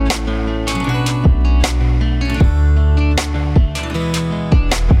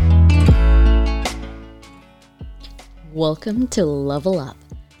Welcome to Level Up,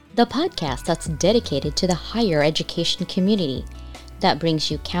 the podcast that's dedicated to the higher education community that brings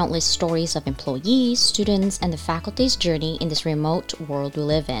you countless stories of employees, students, and the faculty's journey in this remote world we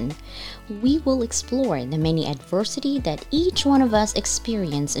live in. We will explore the many adversity that each one of us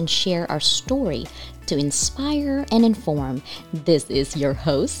experience and share our story to inspire and inform. This is your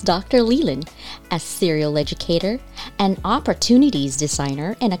host, Dr. Leland, a serial educator, an opportunities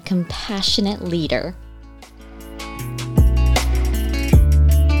designer, and a compassionate leader.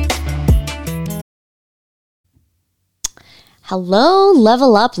 Hello,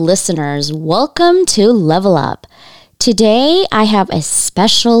 Level Up listeners. Welcome to Level Up. Today, I have a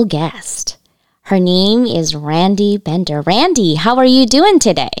special guest. Her name is Randi Bender. Randi, how are you doing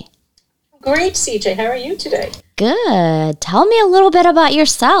today? Great, CJ. How are you today? Good. Tell me a little bit about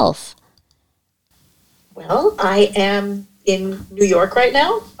yourself. Well, I am in New York right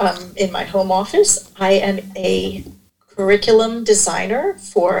now, in my home office. I am a curriculum designer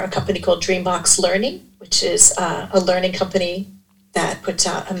for a company called Dreambox Learning, which is a learning company that puts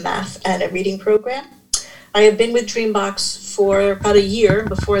out a math and a reading program. I have been with Dreambox for about a year.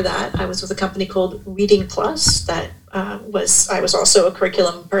 Before that, I was with a company called Reading Plus I was also a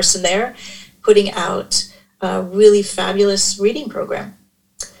curriculum person there, putting out a really fabulous reading program.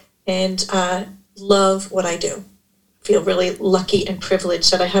 And love what I do. Feel really lucky and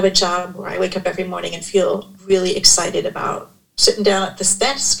privileged that I have a job where I wake up every morning and feel really excited about sitting down at this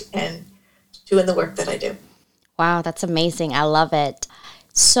desk and doing the work that I do. Wow, that's amazing. I love it.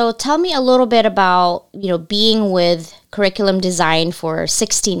 So tell me a little bit about, being with curriculum design for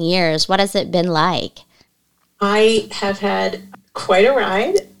 16 years. What has it been like? I have had quite a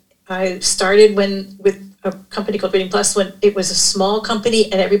ride. I started with a company called Reading Plus when it was a small company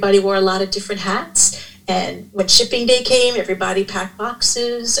and everybody wore a lot of different hats. And when shipping day came, everybody packed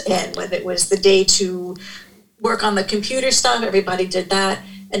boxes. And when it was the day to work on the computer stuff, everybody did that.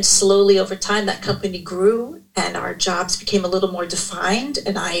 And slowly over time, that company grew and our jobs became a little more defined.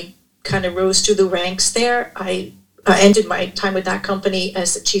 And I kind of rose through the ranks there. I ended my time with that company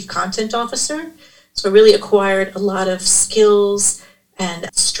as the chief content officer. So I really acquired a lot of skills and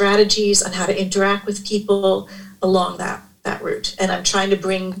strategies on how to interact with people along that route. And I'm trying to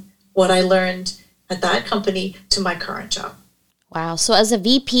bring what I learned at that company to my current job. Wow. So as a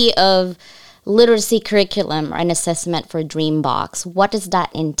VP of literacy curriculum and assessment for Dreambox, what does that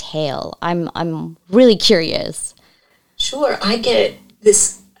entail? I'm really curious. Sure. I get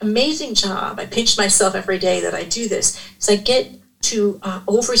this amazing job. I pinch myself every day that I do this. So I get to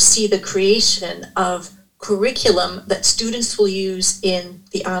oversee the creation of curriculum that students will use in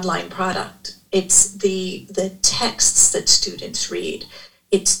the online product. It's the texts that students read.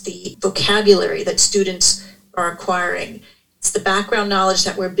 It's the vocabulary that students are acquiring. It's the background knowledge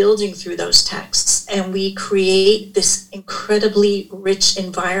that we're building through those texts. And we create this incredibly rich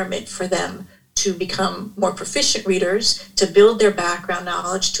environment for them to become more proficient readers, to build their background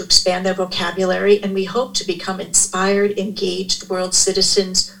knowledge, to expand their vocabulary. And we hope to become inspired, engaged world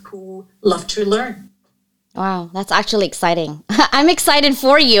citizens who love to learn. Wow, that's actually exciting. I'm excited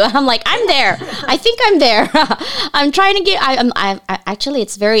for you. I'm like, I'm there. I think I'm there. I'm trying to get, I actually,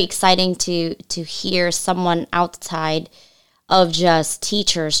 it's very exciting to hear someone outside of just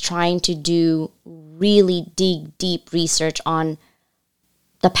teachers trying to do really dig deep research on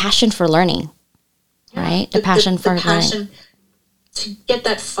the passion for learning, right? The passion for learning. To get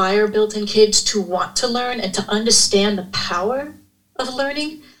that fire built in kids to want to learn and to understand the power of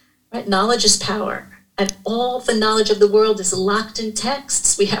learning, right? Knowledge is power. And all the knowledge of the world is locked in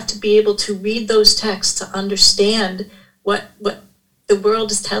texts. We have to be able to read those texts to understand what the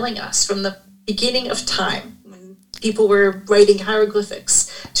world is telling us from the beginning of time, when people were writing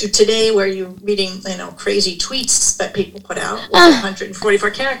hieroglyphics, to today where you're reading, crazy tweets that people put out with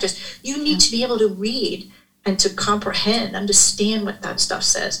 144 characters. You need to be able to read and to comprehend, understand what that stuff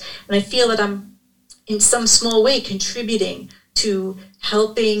says. And I feel that I'm, in some small way, contributing to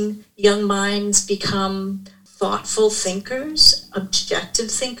helping young minds become thoughtful thinkers,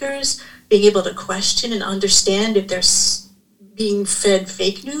 objective thinkers, being able to question and understand if they're being fed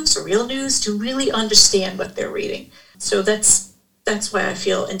fake news or real news, to really understand what they're reading. So that's why I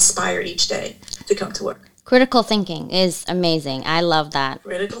feel inspired each day to come to work. Critical thinking is amazing. I love that.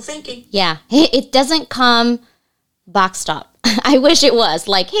 Critical thinking. Yeah. It doesn't come boxed up. I wish it was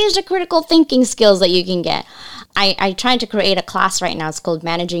like, here's the critical thinking skills that you can get. I tried to create a class right now. It's called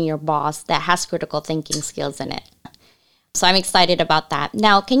Managing Your Boss that has critical thinking skills in it. So I'm excited about that.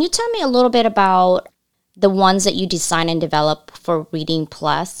 Now, can you tell me a little bit about the ones that you design and develop for Reading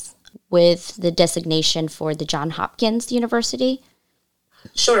Plus with the designation for the Johns Hopkins University?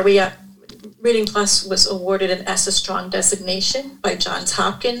 Sure. Reading Plus was awarded an ESSA Strong designation by Johns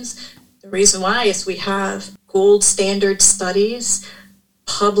Hopkins. The reason why is we have gold standard studies,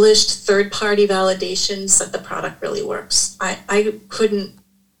 published third-party validations that the product really works. I couldn't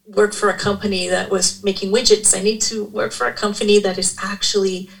work for a company that was making widgets. I need to work for a company that is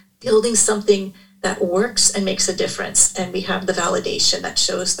actually building something that works and makes a difference. And we have the validation that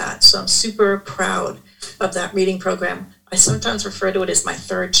shows that. So I'm super proud of that reading program. I sometimes refer to it as my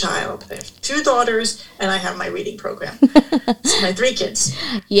third child. I have 2 daughters and I have my reading program. It's my 3 kids.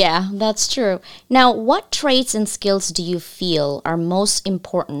 Yeah, that's true. Now, what traits and skills do you feel are most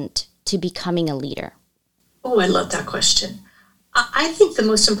important to becoming a leader? Oh, I love that question. I think the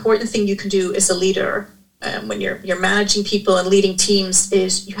most important thing you can do as a leader when you're managing people and leading teams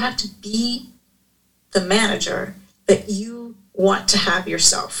is you have to be the manager that you want to have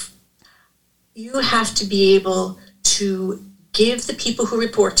yourself. You have to be able to give the people who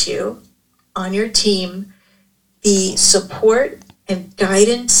report to you on your team the support and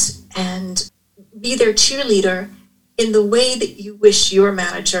guidance and be their cheerleader in the way that you wish your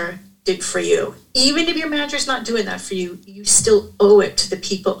manager did for you. Even if your manager's not doing that for you, you still owe it to the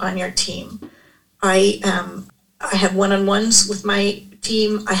people on your team. I have one-on-ones with my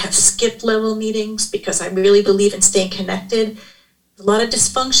team. I have skip level meetings because I really believe in staying connected. A lot of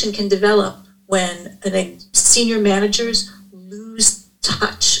dysfunction can develop when senior managers lose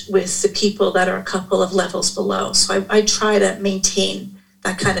touch with the people that are a couple of levels below. So I try to maintain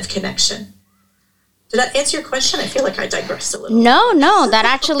that kind of connection. Did that answer your question? I feel like I digressed a little. No, that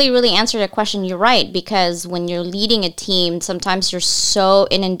actually really answered the question. You're right, because when you're leading a team, sometimes you're so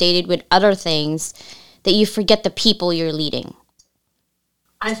inundated with other things that you forget the people you're leading.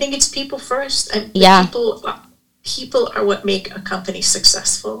 I think it's people first. And yeah. People are what make a company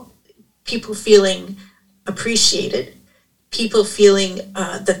successful. People feeling appreciated. People feeling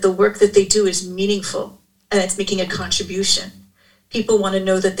that the work that they do is meaningful and it's making a contribution. People want to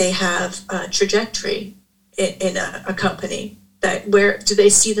know that they have a trajectory in a company. That where do they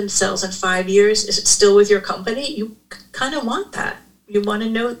see themselves in 5 years? Is it still with your company? You kind of want that. You want to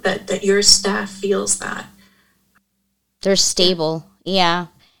know that your staff feels that. They're stable. Yeah.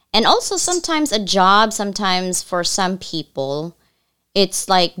 And also sometimes sometimes for some people, it's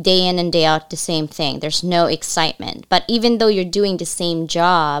like day in and day out the same thing. There's no excitement. But even though you're doing the same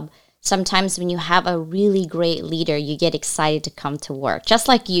job, sometimes when you have a really great leader, you get excited to come to work. Just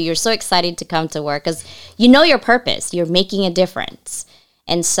like you're so excited to come to work because you know your purpose. You're making a difference.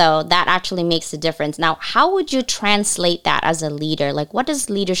 And so that actually makes a difference. Now, how would you translate that as a leader? Like, what does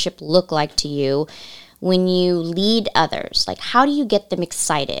leadership look like to you when you lead others? Like, how do you get them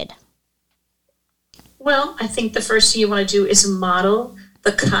excited? Well, I think the first thing you want to do is model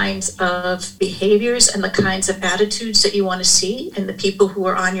the kinds of behaviors and the kinds of attitudes that you want to see in the people who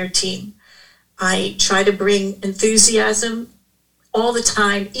are on your team. I try to bring enthusiasm all the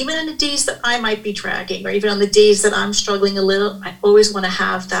time, even on the days that I might be dragging, or even on the days that I'm struggling a little. I always want to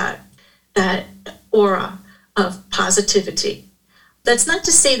have that aura of positivity. That's not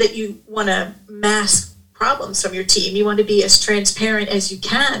to say that you want to mask problems from your team. You want to be as transparent as you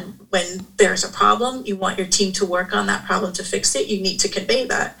can. When there's a problem, you want your team to work on that problem to fix it. You need to convey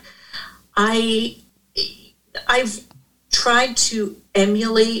that. I've tried to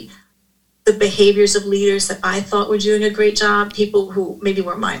emulate the behaviors of leaders that I thought were doing a great job, people who maybe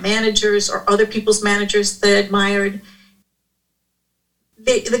were my managers or other people's managers that I admired.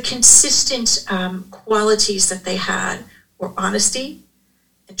 The consistent qualities that they had were honesty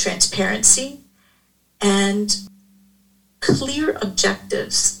and transparency and clear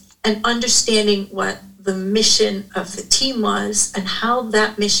objectives and understanding what the mission of the team was and how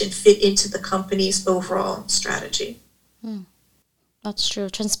that mission fit into the company's overall strategy. That's true.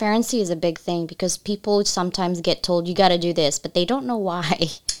 Transparency is a big thing because people sometimes get told you got to do this, but they don't know why.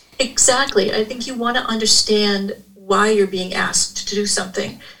 Exactly. I think you want to understand why you're being asked to do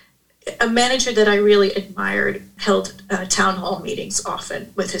something. A manager that I really admired held town hall meetings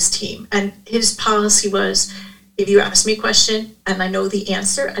often with his team. And his policy was, if you ask me a question and I know the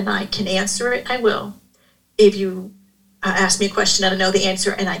answer and I can answer it, I will. If you ask me a question and I know the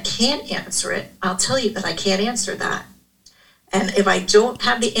answer and I can't answer it, I'll tell you that I can't answer that. And if I don't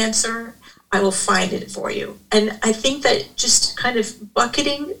have the answer, I will find it for you. And I think that just kind of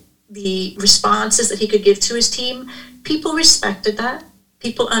bucketing the responses that he could give to his team, people respected that.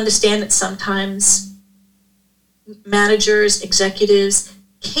 People understand that sometimes managers, executives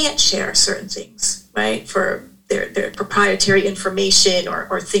can't share certain things, right? For their proprietary information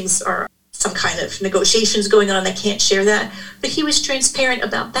or things or some kind of negotiations going on, they can't share that. But he was transparent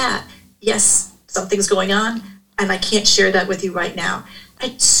about that. Yes, something's going on, and I can't share that with you right now.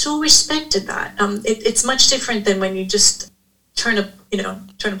 I so respected that. It's much different than when you just turn a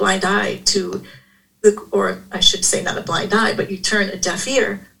blind eye to or I should say not a blind eye, but you turn a deaf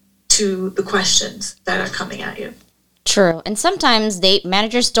ear to the questions that are coming at you. True. And sometimes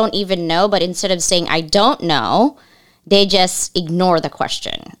managers don't even know, but instead of saying, I don't know, they just ignore the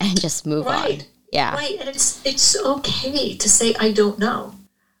question and just move on. Yeah. Right. And it's okay to say, I don't know.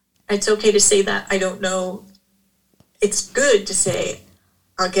 It's okay to say that I don't know. It's good to say,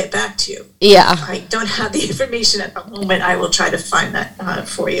 I'll get back to you. Yeah. If I don't have the information at the moment, I will try to find that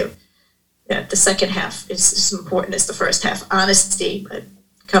for you. Yeah, the second half is as important as the first half. Honesty, but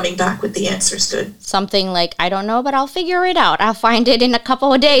coming back with the answer is good. Something like, I don't know, but I'll figure it out. I'll find it in a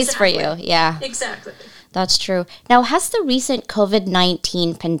couple of days for you. Yeah. Exactly. That's true. Now, has the recent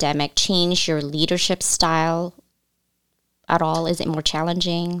COVID-19 pandemic changed your leadership style at all? Is it more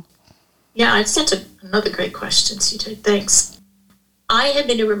challenging? Yeah, it's such another great question, CJ. Thanks. I have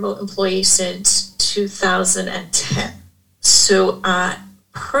been a remote employee since 2010. So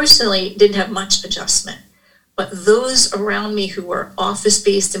personally didn't have much adjustment. But those around me who were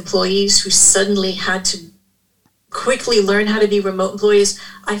office-based employees who suddenly had to quickly learn how to be remote employees,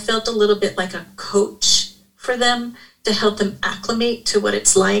 I felt a little bit like a coach for them to help them acclimate to what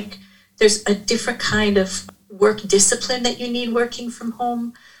it's like. There's a different kind of work discipline that you need working from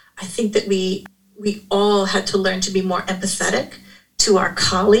home. I think that we all had to learn to be more empathetic to our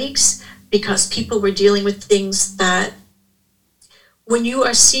colleagues because people were dealing with things that when you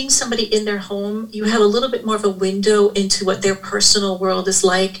are seeing somebody in their home, you have a little bit more of a window into what their personal world is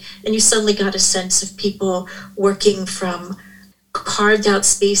like, and you suddenly got a sense of people working from carved out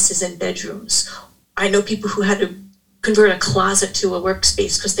spaces and bedrooms. I know people who had to convert a closet to a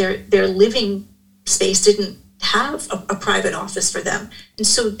workspace because their living space didn't have a private office for them. And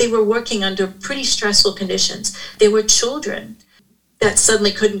so they were working under pretty stressful conditions. There were children that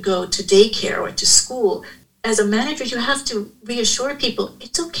suddenly couldn't go to daycare or to school. As a manager, you have to reassure people,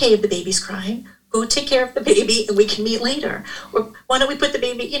 it's okay if the baby's crying. Go take care of the baby and we can meet later. Or why don't we put the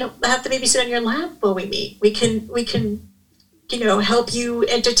baby, have the baby sit on your lap while we meet. We can help you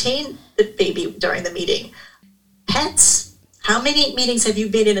entertain the baby during the meeting. Pets. How many meetings have you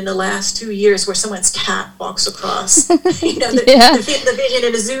been in the last 2 years where someone's cat walks across, the vision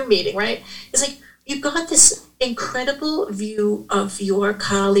in a Zoom meeting, right? It's like, you've got this incredible view of your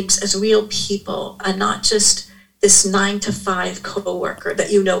colleagues as real people and not just this 9-to-5 coworker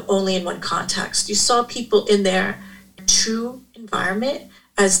that you know only in one context. You saw people in their true environment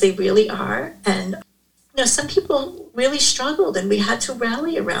as they really are. And some people really struggled and we had to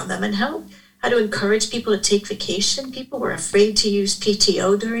rally around them and help. How to encourage people to take vacation. People were afraid to use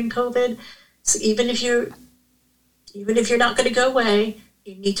PTO during COVID. So even if you're not going to go away,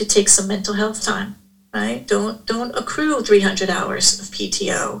 you need to take some mental health time, right? Don't accrue 300 hours of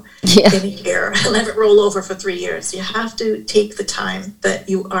PTO in a year and let it roll over for 3 years. You have to take the time that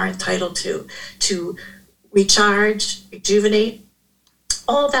you are entitled to recharge, rejuvenate.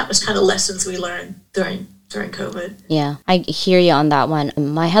 All of that was kind of lessons we learned during COVID. Yeah, I hear you on that one.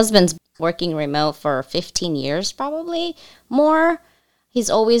 My husband's working remote for 15 years, probably more. He's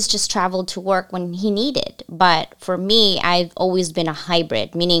always just traveled to work when he needed. But for me, I've always been a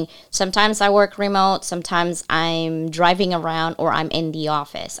hybrid, meaning sometimes I work remote, sometimes I'm driving around or I'm in the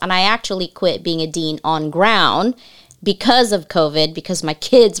office. And I actually quit being a dean on ground because of COVID, because my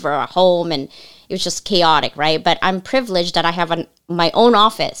kids were at home and it was just chaotic, right? But I'm privileged that I have my own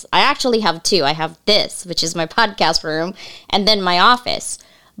office. I actually have two. I have this, which is my podcast room, and then my office.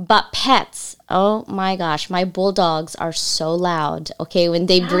 But pets, oh my gosh, my bulldogs are so loud, okay, when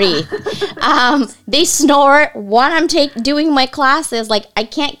they breathe. They snore while I'm doing my classes. Like, I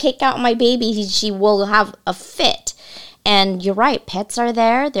can't kick out my baby. She will have a fit. And you're right, pets are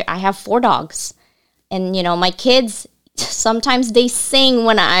there. I have 4 dogs. And, my kids, sometimes they sing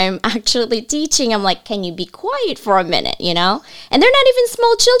when I'm actually teaching. I'm like, can you be quiet for a minute, And they're not even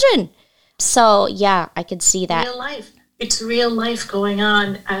small children. So, yeah, I could see that. Real life. It's real life going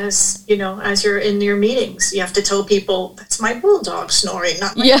on as you're in your meetings. You have to tell people, that's my bulldog snoring,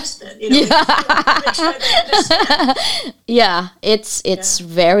 not my husband. Make sure they understand. Yeah, it's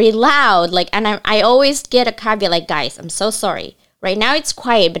very loud. Like, and I always get a caveat like, guys, I'm so sorry. Right now it's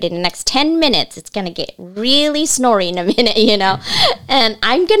quiet, but in the next 10 minutes, it's going to get really snory in a minute, And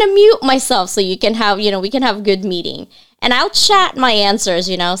I'm going to mute myself so you can have, we can have a good meeting. And I'll chat my answers,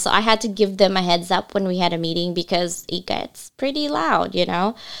 So I had to give them a heads up when we had a meeting because it gets pretty loud,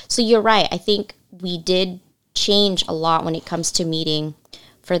 So you're right. I think we did change a lot when it comes to meeting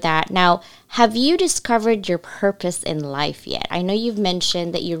for that. Now, have you discovered your purpose in life yet? I know you've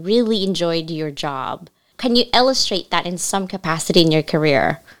mentioned that you really enjoyed your job. Can you illustrate that in some capacity in your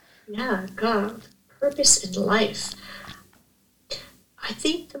career? Yeah, God, purpose in life. I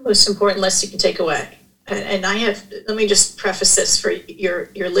think the most important lesson you can take away, and let me just preface this for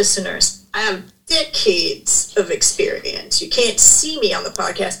your listeners. I have decades of experience. You can't see me on the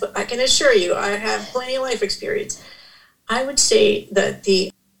podcast, but I can assure you I have plenty of life experience. I would say that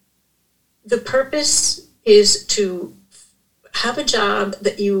the purpose is to have a job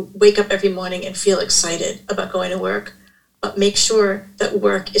that you wake up every morning and feel excited about going to work, but make sure that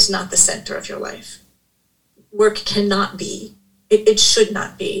work is not the center of your life. Work cannot be, it should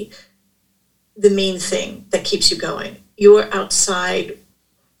not be the main thing that keeps you going. You're outside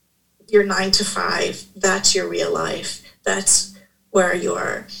your 9 to 5, that's your real life. That's where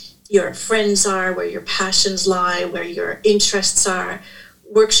your friends are, where your passions lie, where your interests are.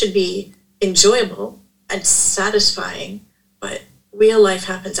 Work should be enjoyable and satisfying, but real life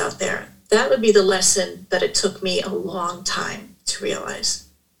happens out there. That would be the lesson that it took me a long time to realize.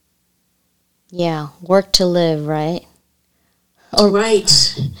 Yeah, work to live, right? Right.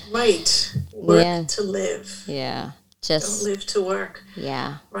 Work to live. Yeah. Don't live to work.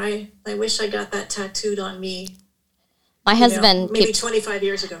 Yeah. Right? I wish I got that tattooed on me. My husband maybe 25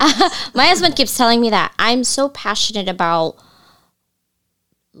 years ago. My husband keeps telling me that I'm so passionate about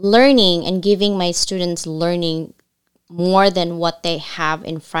learning and giving my students learning more than what they have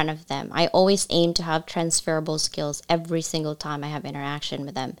in front of them. I always aim to have transferable skills every single time I have interaction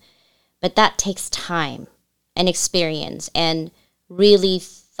with them. But that takes time and experience and really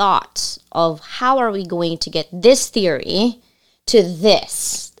thought of how are we going to get this theory to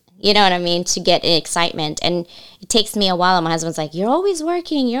this, you know what I mean, to get excitement. And it takes me a while. And my husband's like, you're always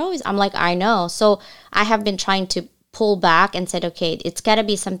working. I'm like, I know. So I have been trying to pull back and said, okay, it's got to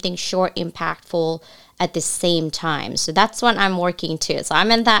be something short, impactful at the same time. So that's what I'm working to. So I'm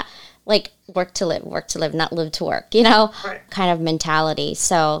in that like work to live, not live to work, kind of mentality.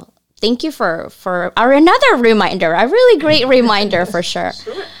 So thank you for another reminder, a really great reminder for sure.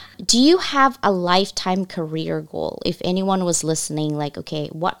 Sure. Do you have a lifetime career goal? If anyone was listening, like, okay,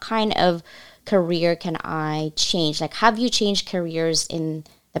 what kind of career can I change? Like, have you changed careers in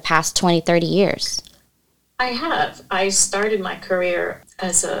the past 20, 30 years? I have. I started my career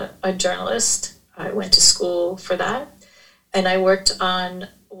as a journalist. I went to school for that. And I worked on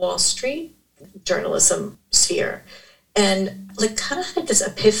Wall Street, journalism sphere. And like kind of had this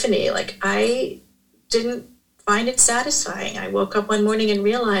epiphany, like I didn't find it satisfying. I woke up one morning and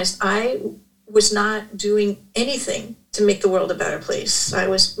realized I was not doing anything to make the world a better place. I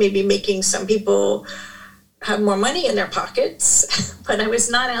was maybe making some people have more money in their pockets, but I was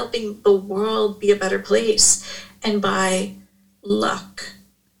not helping the world be a better place. And by luck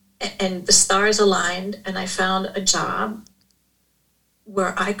and the stars aligned, and I found a job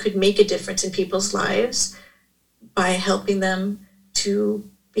where I could make a difference in people's lives by helping them to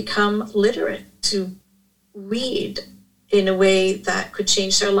become literate, to read in a way that could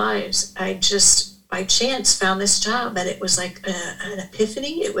change their lives. I just, by chance, found this job, and it was like an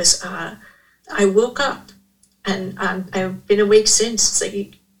epiphany. It was, I woke up, and I've been awake since. It's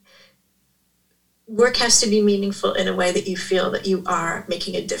like work has to be meaningful in a way that you feel that you are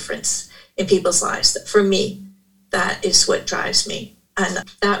making a difference in people's lives. For me, that is what drives me. And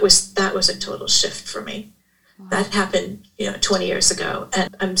that was a total shift for me. Wow. That happened, 20 years ago.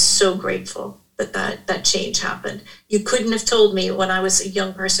 And I'm so grateful that change happened. You couldn't have told me when I was a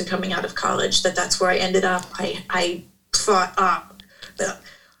young person coming out of college that that's where I ended up. I thought,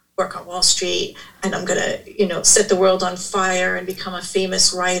 work on Wall Street, and I'm going to, set the world on fire and become a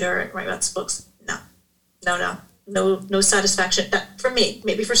famous writer and write lots of books. No satisfaction. That for me,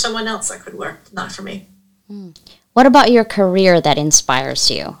 maybe for someone else that could work, not for me. What about your career that inspires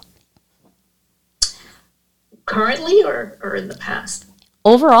you? Currently or in the past?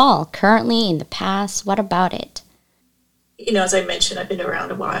 Overall, currently, in the past, what about it? As I mentioned, I've been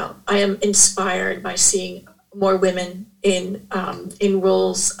around a while. I am inspired by seeing more women in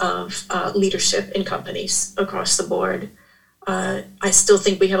roles of leadership in companies across the board. I still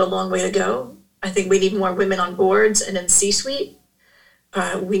think we have a long way to go. I think we need more women on boards and in C-suite.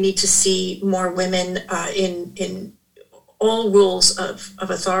 We need to see more women in all roles of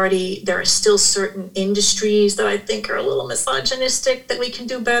authority. There are still certain industries that I think are a little misogynistic that we can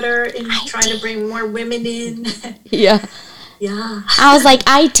do better in trying to bring more women in. Yeah. Yeah. I was like,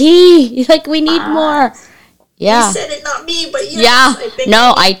 IT. Like, we need more. Yeah. You said it, not me, but yes. Yeah. I think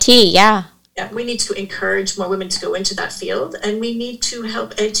IT, yeah. Yeah, we need to encourage more women to go into that field, and we need to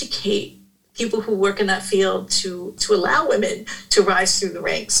help educate people who work in that field to allow women to rise through the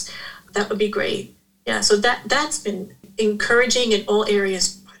ranks. That would be great. Yeah, so that's been encouraging in all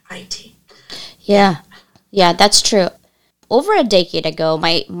areas but IT. Yeah. Yeah, that's true. Over a decade ago,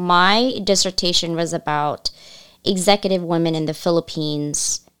 my dissertation was about executive women in the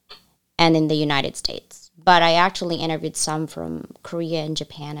Philippines and in the United States. But I actually interviewed some from Korea and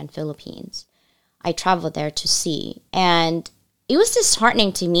Japan and Philippines. I traveled there to see. And it was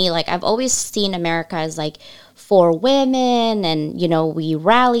disheartening to me. Like, I've always seen America as like for women and, we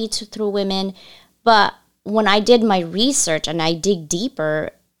rally through women. But when I did my research and I dig deeper,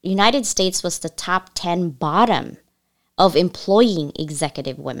 United States was the top 10 bottom of employing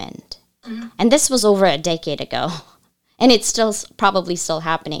executive women. Mm-hmm. And this was over a decade ago. And it's probably still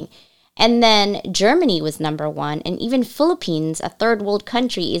happening. And then Germany was number 1. And even Philippines, a third world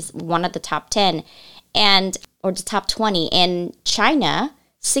country, is one of the top 10 or the top 20. And China,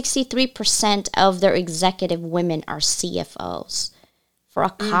 63% of their executive women are CFOs. For a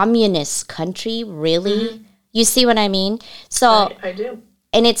communist country, really? Mm-hmm. You see what I mean? So I do.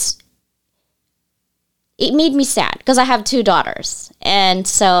 And it made me sad because I have 2 daughters. And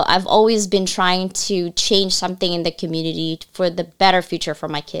so I've always been trying to change something in the community for the better future for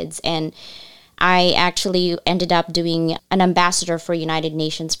my kids. And I actually ended up doing an ambassador for United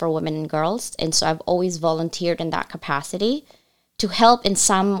Nations for Women and Girls. And so I've always volunteered in that capacity to help in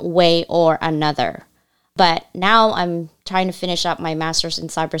some way or another. But now I'm trying to finish up my master's in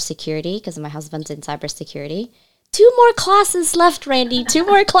cybersecurity because my husband's in cybersecurity. 2 more classes left, Randi. 2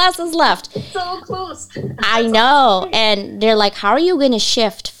 more classes left. It's so close. I know. And they're like, how are you going to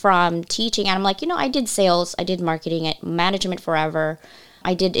shift from teaching? And I'm like, I did sales. I did marketing, management forever.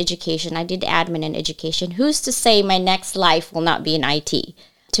 I did education. I did admin and education. Who's to say my next life will not be in IT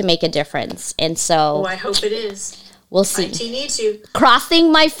to make a difference? And so... Oh, I hope it is. We'll see. IT needs you. Crossing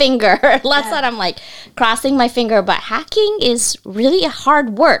my finger. That's what I'm like. Crossing my finger. But hacking is really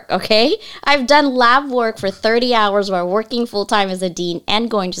hard work, okay? I've done lab work for 30 hours while working full-time as a dean and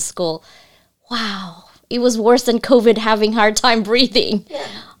going to school. Wow. It was worse than COVID having hard time breathing.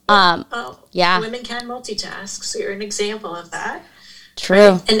 Yeah. Women can multitask, so you're an example of that.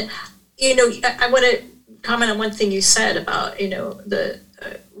 True. Right? And, I want to comment on one thing you said about, the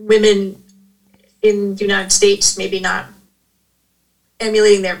women in the United States maybe not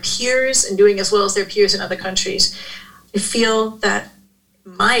emulating their peers and doing as well as their peers in other countries. I feel that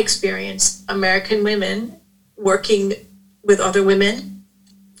my experience, American women working with other women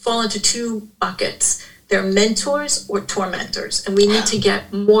fall into 2 buckets. They're mentors or tormentors. And we need to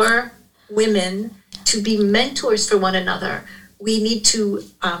get more women to be mentors for one another. We need to,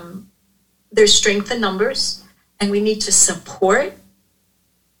 there's strength in numbers, and we need to support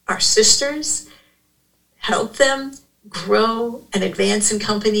our sisters, help them grow and advance in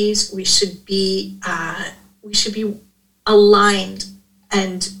companies. We should be aligned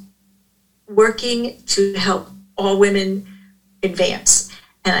and working to help all women advance.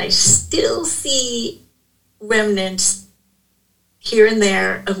 And I still see remnants here and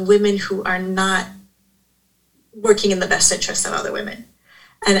there of women who are not working in the best interest of other women.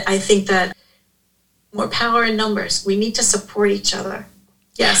 And I think that more power in numbers. We need to support each other.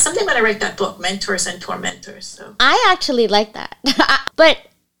 Yeah, someday when I write that book, Mentors and Tormentors. So I actually like that. But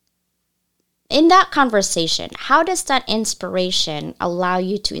in that conversation, how does that inspiration allow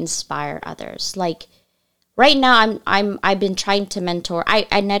you to inspire others? Like right now, I've been trying to mentor. I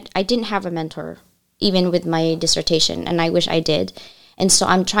didn't have a mentor even with my dissertation, and I wish I did. And so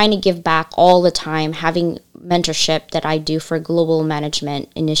I'm trying to give back all the time, having mentorship that I do for global management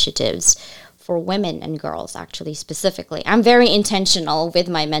initiatives for women and girls, actually, specifically. I'm very intentional with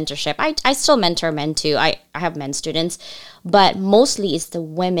my mentorship. I still mentor men too. I have men students, but mostly it's the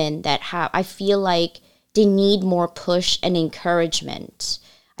women that I feel like they need more push and encouragement.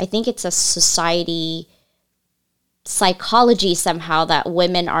 I think it's a society psychology somehow that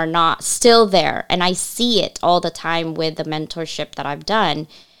women are not still there. And I see it all the time with the mentorship that I've done.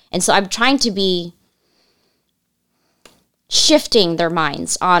 And so I'm trying to be shifting their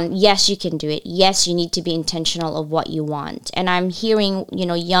minds on, yes, you can do it. Yes, you need to be intentional of what you want. And I'm hearing,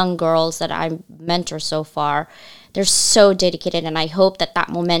 young girls that I mentor so far, they're so dedicated, and I hope that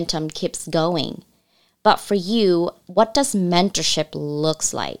momentum keeps going. But for you, what does mentorship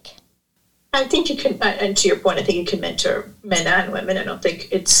looks like? I think you can, and to your point, I think you can mentor men and women. I don't think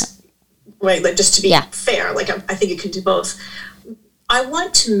it's, right, like just to be fair, like I think you can do both. I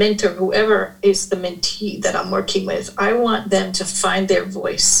want to mentor whoever is the mentee that I'm working with. I want them to find their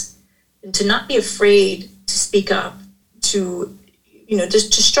voice and to not be afraid to speak up, to,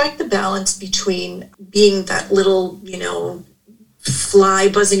 just to strike the balance between being that little, fly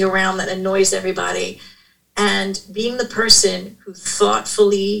buzzing around that annoys everybody and being the person who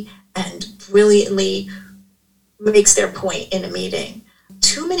thoughtfully and brilliantly makes their point in a meeting,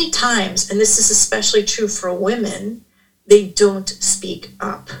 too many times, and this is especially true for women, they don't speak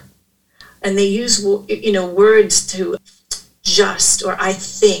up. And they use, words to just, or I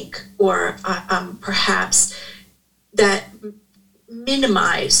think, or perhaps that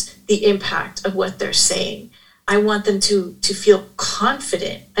minimize the impact of what they're saying. I want them to feel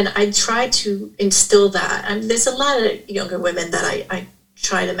confident. And I try to instill that. And there's a lot of younger women that I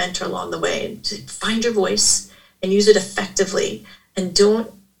try to mentor along the way, and to find your voice and use it effectively. And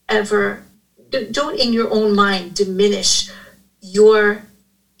don't in your own mind diminish your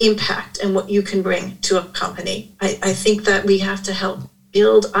impact and what you can bring to a company. I think that we have to help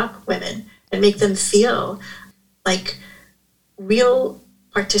build up women and make them feel like real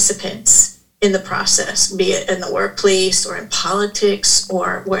participants in the process, be it in the workplace or in politics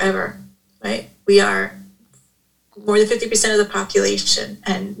or wherever, right? We are more than 50% of the population,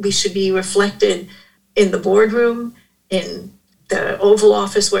 and we should be reflected in the boardroom, in the Oval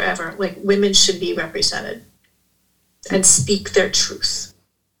Office, wherever. Like, women should be represented and speak their truth.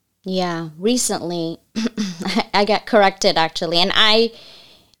 Yeah, recently I got corrected, actually, and I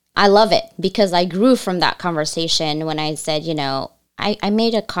love it, because I grew from that conversation when I said, I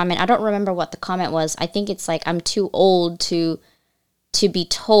made a comment. I don't remember what the comment was. I think it's like, I'm too old to be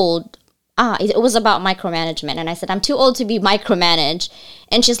told. It was about micromanagement, and I said, I'm too old to be micromanaged.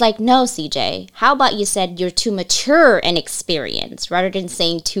 And she's like, no, CJ, how about you said you're too mature and experienced rather than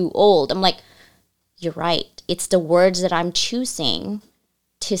saying too old? I'm like, you're right. It's the words that I'm choosing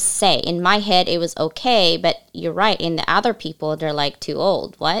to say. In my head, it was okay, but you're right. In the other people, they're like, too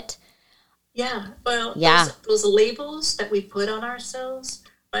old. What? Yeah. Well, yeah. Those labels that we put on ourselves,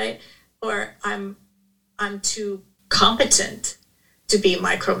 right? Or I'm too competent to be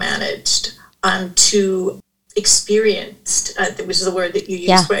micromanaged. I'm too experienced, which is the word that you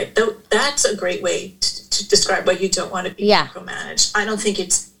use, right? That's a great way to describe why you don't want to be micromanaged. I don't think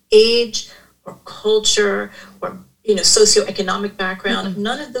it's age or culture or socioeconomic background. Mm-hmm.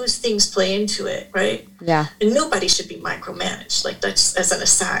 None of those things play into it, right? Yeah. And nobody should be micromanaged. Like, that's as an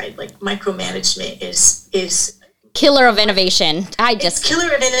aside. Like, micromanagement is killer of innovation. It's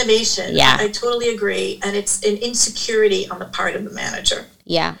killer of innovation. Yeah. I totally agree. And it's an insecurity on the part of the manager.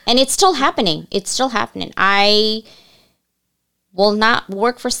 Yeah. And it's still happening. I will not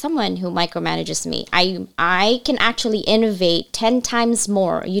work for someone who micromanages me. I can actually innovate 10 times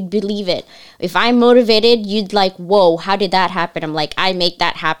more. You'd believe it. If I'm motivated, you'd like, whoa, how did that happen? I'm like, I make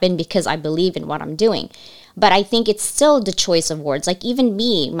that happen because I believe in what I'm doing. But I think it's still the choice of words. Like, even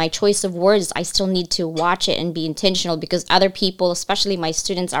me, my choice of words, I still need to watch it and be intentional, because other people, especially my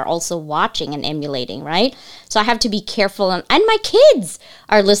students, are also watching and emulating, right? So I have to be careful. And my kids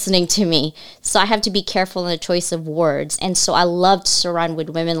are listening to me. So I have to be careful in the choice of words. And so I love to surround with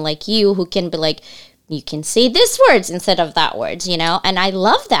women like you who can be like, you can say this words instead of that words, And I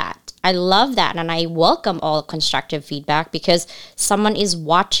love that. And I welcome all constructive feedback, because someone is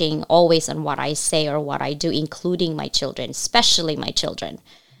watching always on what I say or what I do, including my children, especially my children.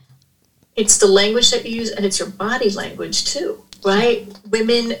 It's the language that you use, and it's your body language too, right?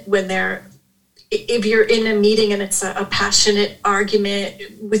 Women, if you're in a meeting and it's a passionate argument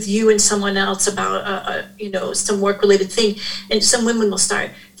with you and someone else about some work-related thing, and some women will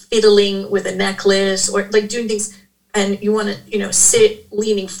start fiddling with a necklace or like doing things, and you want to sit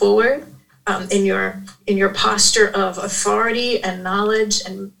leaning forward in your posture of authority and knowledge,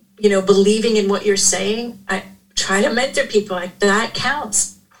 and believing in what you're saying. I try to mentor people. Like, that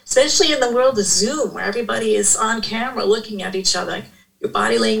counts, especially in the world of Zoom, where everybody is on camera looking at each other. Like, your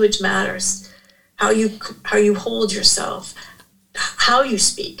body language matters, how you hold yourself, how you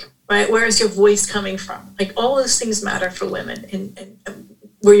speak, right? Where is your voice coming from? Like, all those things matter for women. And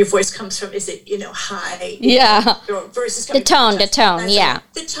where your voice comes from, is it high? Yeah. Versus the tone. Yeah.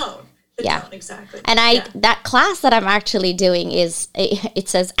 The tone. Yeah, exactly. And that class that I'm actually doing it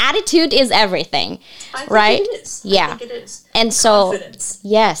says attitude is everything, right? It is. Yeah. I think it is. And so, confidence.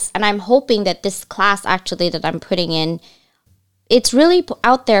 Yes, and I'm hoping that this class actually that I'm putting in, it's really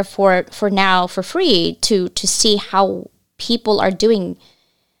out there for now for free to see how people are doing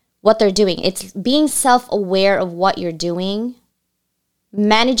what they're doing. It's being self-aware of what you're doing.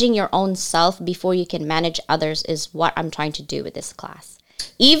 Managing your own self before you can manage others is what I'm trying to do with this class.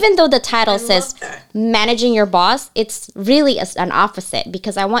 Even though the title says managing your boss, it's really an opposite,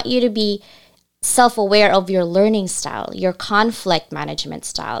 because I want you to be self-aware of your learning style, your conflict management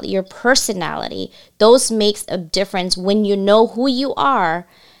style, your personality. Those makes a difference. When you know who you are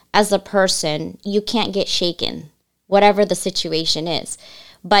as a person, you can't get shaken, whatever the situation is.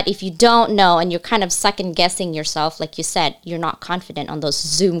 But if you don't know and you're kind of second guessing yourself, like you said, you're not confident on those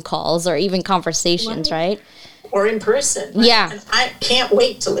Zoom calls or even conversations, right? or in person. Right? Yeah. And I can't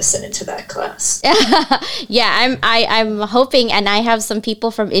wait to listen into that class. Yeah, I'm hoping, and I have some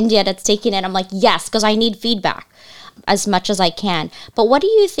people from India that's taking it. I'm like, yes, because I need feedback as much as I can. But what do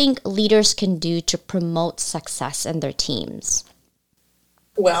you think leaders can do to promote success in their teams?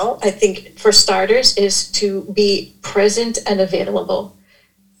 Well, I think for starters is to be present and available.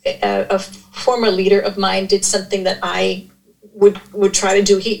 A former leader of mine did something that I would try to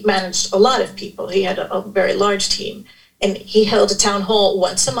do. He managed a lot of people. He had a very large team, and he held a town hall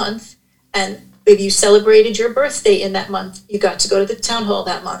once a month. And if you celebrated your birthday in that month, you got to go to the town hall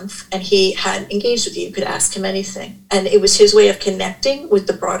that month, and he had engaged with you. You could ask him anything. And it was his way of connecting with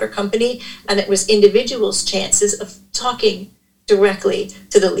the broader company, and it was individuals' chances of talking directly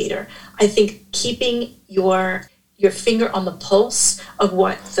to the leader. I think keeping your finger on the pulse of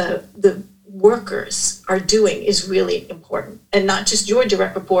what the workers are doing is really important, and not just your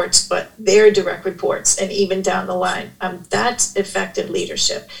direct reports, but their direct reports, and even down the line. That's effective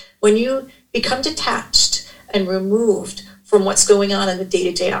leadership. When you become detached and removed from what's going on in the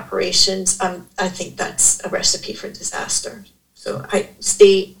day-to-day operations, I think that's a recipe for disaster. So I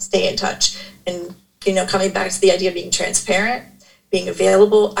stay in touch, and coming back to the idea of being transparent, being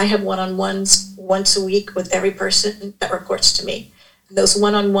available. I have one-on-ones once a week with every person that reports to me. Those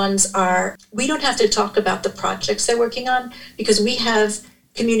one-on-ones we don't have to talk about the projects they're working on, because we have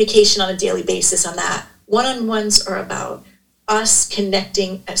communication on a daily basis on that. One-on-ones are about us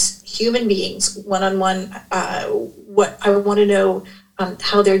connecting as human beings, one-on-one. What I want to know,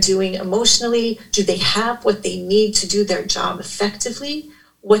 how they're doing emotionally. Do they have what they need to do their job effectively?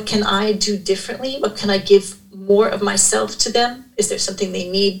 What can I do differently? What can I give more of myself to them? Is there something they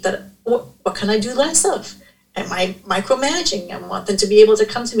need what can I do less of? Am I micromanaging? I want them to be able to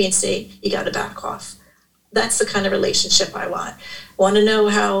come to me and say, you got to back off. That's the kind of relationship I want. I want to know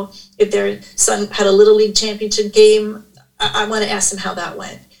how, if their son had a Little League championship game, I want to ask them how that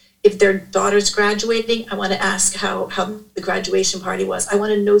went. If their daughter's graduating, I want to ask how the graduation party was. I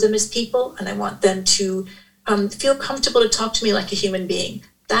want to know them as people, and I want them to feel comfortable to talk to me like a human being.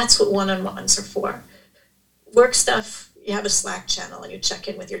 That's what one-on-ones are for. Work stuff, you have a Slack channel and you check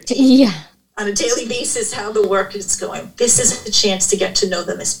in with your team. Yeah. On a daily basis, how the work is going. This is a chance to get to know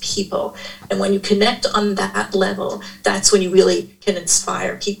them as people. And when you connect on that level, that's when you really can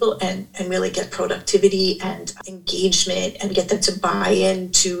inspire people and really get productivity and engagement and get them to buy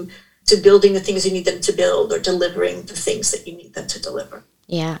into building the things you need them to build, or delivering the things that you need them to deliver.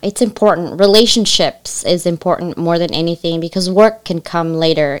 Yeah, it's important. Relationships is important more than anything, because work can come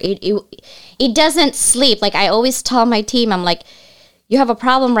later. It doesn't sleep. Like I always tell my team, I'm like, you have a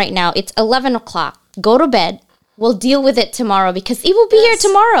problem right now. It's 11 o'clock. Go to bed. We'll deal with it tomorrow, because it will be here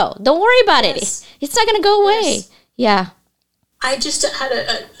tomorrow. Don't worry about it. It's not going to go away. Yes. Yeah. I just had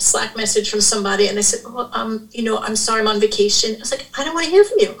a Slack message from somebody, and they said, I'm sorry, I'm on vacation. I was like, I don't want to hear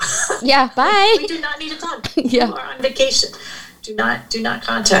from you. Yeah, bye. We do not need to talk. Yeah. You are on vacation. Do not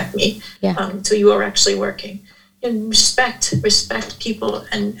contact me until you are actually working. And respect people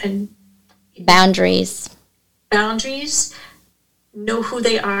and boundaries. Know who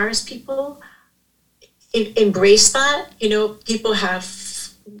they are as people. Embrace that. People have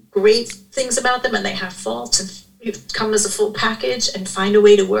great things about them, and they have faults, and you come as a full package, and find a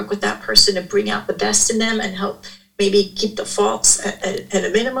way to work with that person to bring out the best in them and help maybe keep the faults at a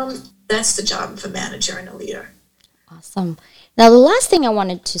minimum. That's the job of a manager and a leader. Awesome. Now, the last thing I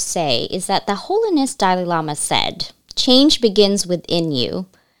wanted to say is that the Holiness Dalai Lama said, change begins within you.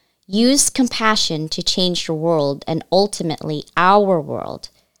 Use compassion to change the world, and ultimately our world.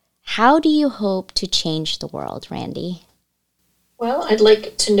 How do you hope to change the world, Randi? Well, I'd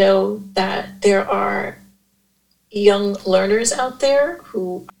like to know that there are young learners out there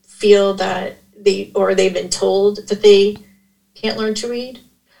who feel that they've been told that they can't learn to read,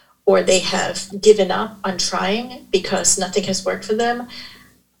 or they have given up on trying because nothing has worked for them.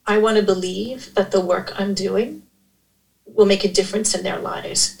 I want to believe that the work I'm doing will make a difference in their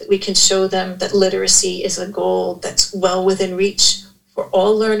lives, that we can show them that literacy is a goal that's well within reach for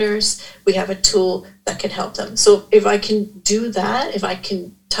all learners. We have a tool that can help them. So if I can do that, if I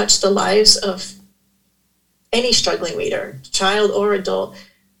can touch the lives of any struggling reader, child or adult,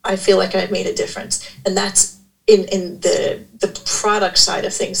 I feel like I've made a difference. And that's in the product side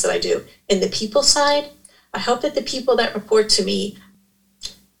of things that I do. In the people side, I hope that the people that report to me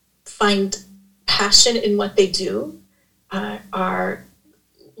find passion in what they do, are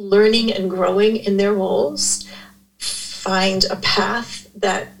learning and growing in their roles, find a path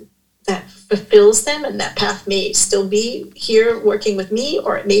that fulfills them, and that path may still be here working with me,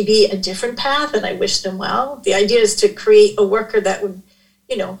 or it may be a different path, and I wish them well. The idea is to create a worker that would,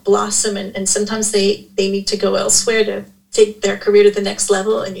 blossom, and sometimes they need to go elsewhere to take their career to the next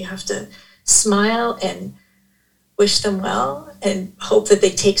level, and you have to smile and wish them well and hope that they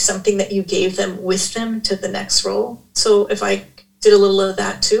take something that you gave them with them to the next role. So if I did a little of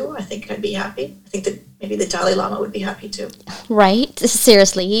that too, I think I'd be happy. I think that maybe the Dalai Lama would be happy too. Right?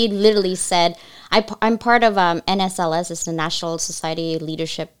 Seriously, he literally said, I'm part of NSLS, it's the National Society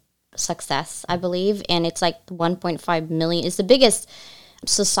Leadership Success, I believe, and it's like 1.5 million. It's the biggest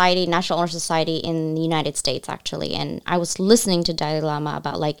society, national honor society in the United States, actually. And I was listening to Dalai Lama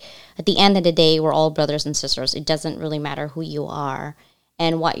about, like, at the end of the day, we're all brothers and sisters. It doesn't really matter who you are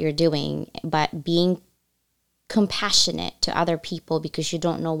and what you're doing, but being compassionate to other people, because you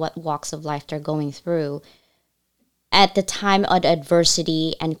don't know what walks of life they're going through at the time of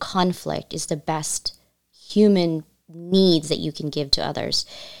adversity and conflict, is the best human needs that you can give to others.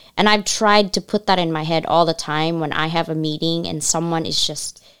 And I've tried to put that in my head all the time when I have a meeting and someone is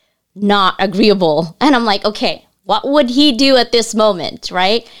just not agreeable. And I'm like, okay, what would he do at this moment,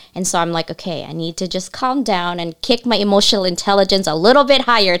 right? And so I'm like, okay, I need to just calm down and kick my emotional intelligence a little bit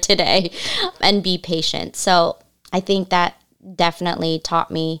higher today and be patient. So I think that definitely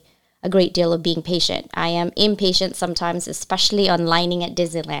taught me a great deal of being patient. I am impatient sometimes, especially on lining at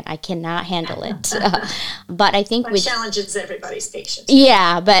Disneyland. I cannot handle it. But I think that challenges everybody's patience.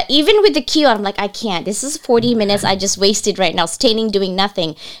 Yeah, but even with the queue, I'm like, I can't. This is 40 minutes I just wasted right now, standing doing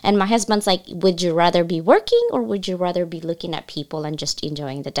nothing. And my husband's like, would you rather be working or would you rather be looking at people and just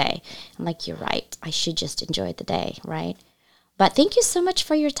enjoying the day? I'm like, you're right. I should just enjoy the day, right? But thank you so much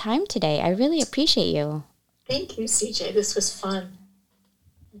for your time today. I really appreciate you. Thank you, CJ. This was fun.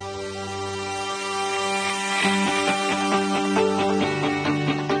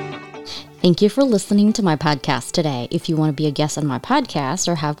 Thank you for listening to my podcast today. If you want to be a guest on my podcast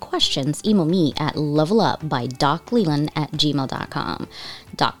or have questions, email me at levelupbydocleyland@gmail.com.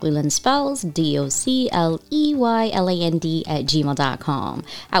 Doc Leland spells DOCLEYLAND@gmail.com.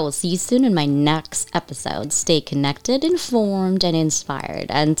 I will see you soon in my next episode. Stay connected, informed, and inspired.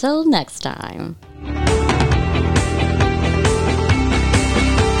 Until next time.